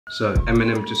So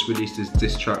Eminem just released his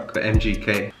diss track for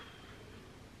MGK,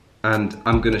 and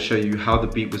I'm gonna show you how the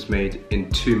beat was made in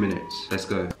 2 minutes. Let's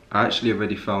go. I actually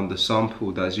already found the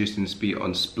sample that is used in this beat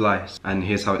on Splice, and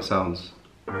here's how it sounds.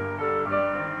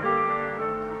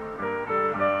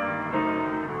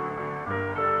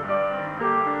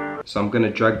 So I'm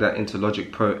gonna drag that into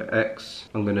Logic Pro X.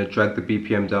 I'm gonna drag the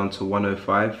BPM down to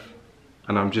 105,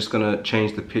 and I'm just gonna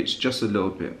change the pitch just a little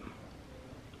bit.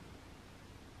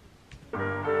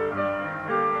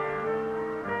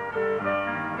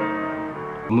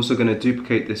 I'm also going to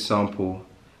duplicate this sample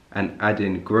and add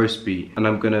in gross beat, and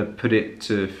I'm going to put it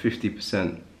to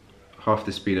 50%, half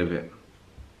the speed of it.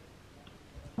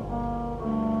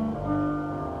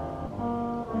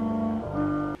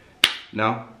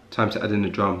 Now, time to add in the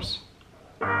drums.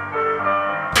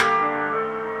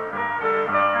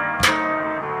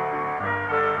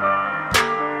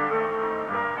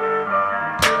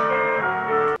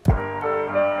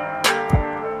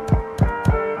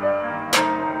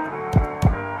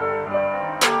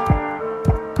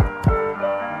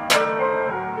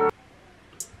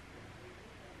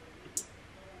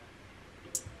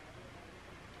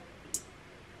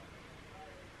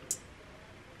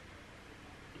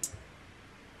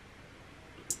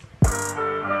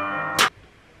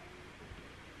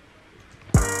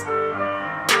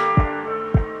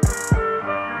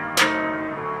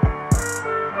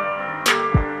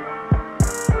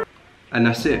 And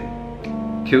that's it.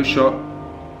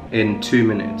 KILLSHOT in 2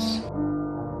 minutes.